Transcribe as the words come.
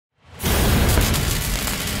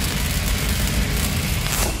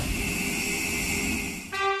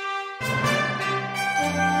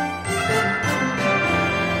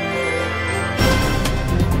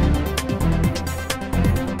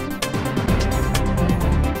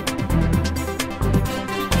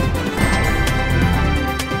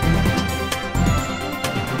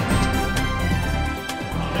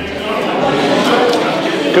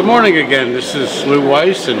Good morning again. This is Lou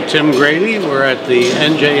Weiss and Tim Grady. We're at the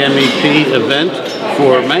NJMEP event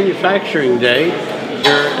for Manufacturing Day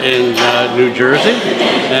here in New Jersey.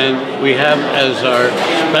 And we have as our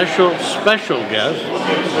special guest,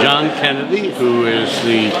 John Kennedy, who is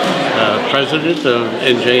the president of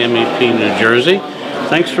NJMEP New Jersey.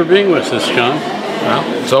 Thanks for being with us, John. Well,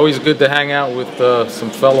 it's always good to hang out with some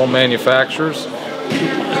fellow manufacturers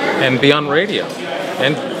and be on radio.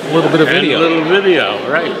 And a little bit of video. And a little video,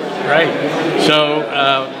 right. So,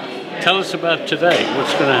 tell us about today.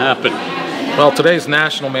 What's going to happen? Well, today's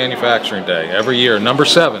National Manufacturing Day, every year, number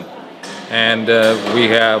 7. And we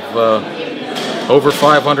have over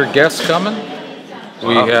 500 guests coming.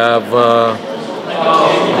 We have a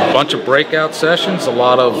bunch of breakout sessions, a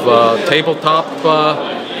lot of tabletop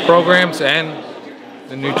programs, and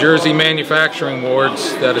the New Jersey Manufacturing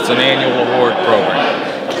Awards, that it's an annual award program.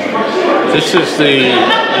 This is the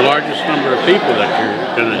largest number of people that you're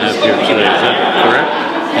going to have here today, is that correct?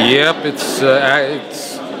 Yep,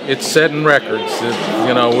 it's setting records,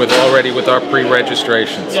 you know, with our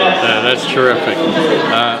pre-registrations. That's terrific.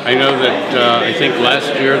 I know that I think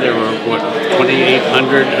last year there were, what,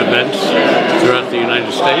 2,800 events throughout the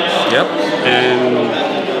United States? Yep. And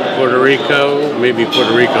Puerto Rico, maybe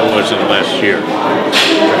Puerto Rico wasn't last year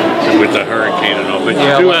with the hurricane and all, but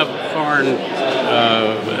you do have foreign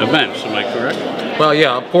events, am I correct? Well,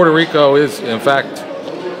 yeah, Puerto Rico is, in fact,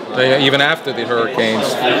 even after the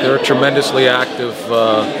hurricanes, they're a tremendously active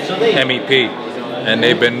MEP, and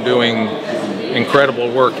they've been doing incredible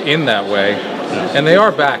work in that way, and they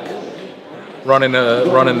are back running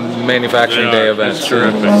Manufacturing Day events. That's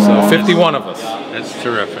terrific. So 51 of us. That's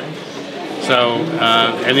terrific. So,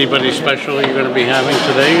 anybody special you're going to be having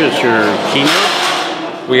today as your keynote?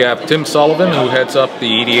 We have Tim Sullivan, who heads up the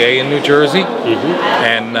EDA in New Jersey,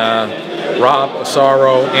 and Rob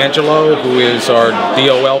Asaro Angelo, who is our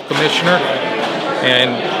DOL commissioner,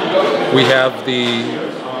 and we have the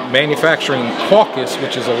Manufacturing Caucus,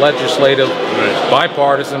 which is a legislative,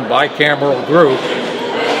 bipartisan, bicameral group,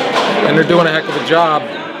 and they're doing a heck of a job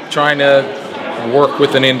trying to work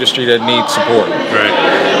with an industry that needs support. Right.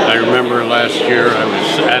 I remember last year I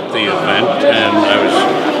was at the event, and I was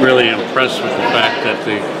really impressed with the fact that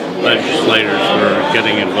the legislators were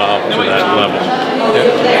getting involved to that level.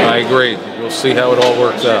 Yeah, I agree. We'll see how it all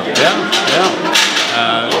works out. Yeah.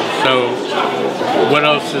 So, what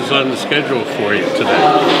else is on the schedule for you today?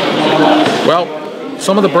 Well,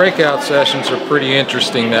 some of the breakout sessions are pretty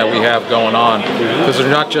interesting that we have going on, because they're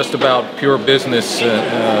not just about pure business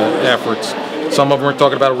efforts. Some of them are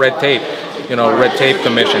talking about red tape. You know, red tape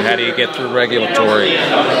commission, how do you get through regulatory?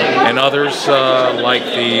 And others like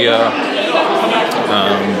the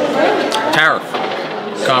tariff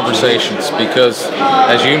conversations, because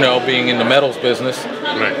as you know, being in the metals business,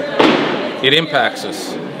 it impacts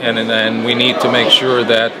us. And we need to make sure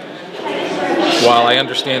that while I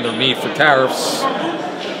understand the need for tariffs,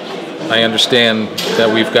 I understand that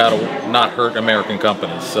we've got to not hurt American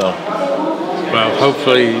companies. So. Well,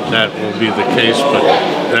 hopefully that will be the case, but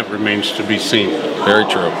that remains to be seen. Very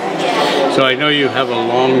true. So I know you have a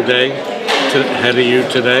long day ahead of you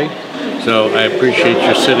today, so I appreciate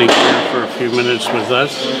you sitting here for a few minutes with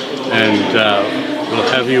us, and we'll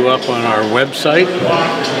have you up on our website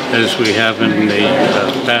as we have in the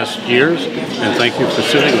past years, and thank you for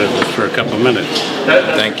sitting with us for a couple minutes.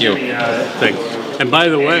 Thank you. Thanks. And by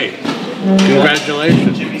the way,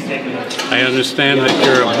 congratulations. I understand that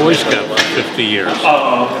you're a Boy Scout for 50 years.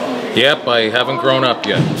 Yep, I haven't grown up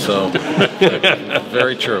yet, so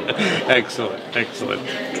very true. Excellent.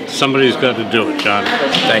 Somebody's got to do it, John.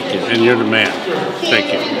 Thank you. And you're the man.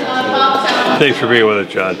 Thank you. Thanks for being with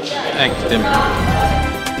us, John. Thank you, Tim.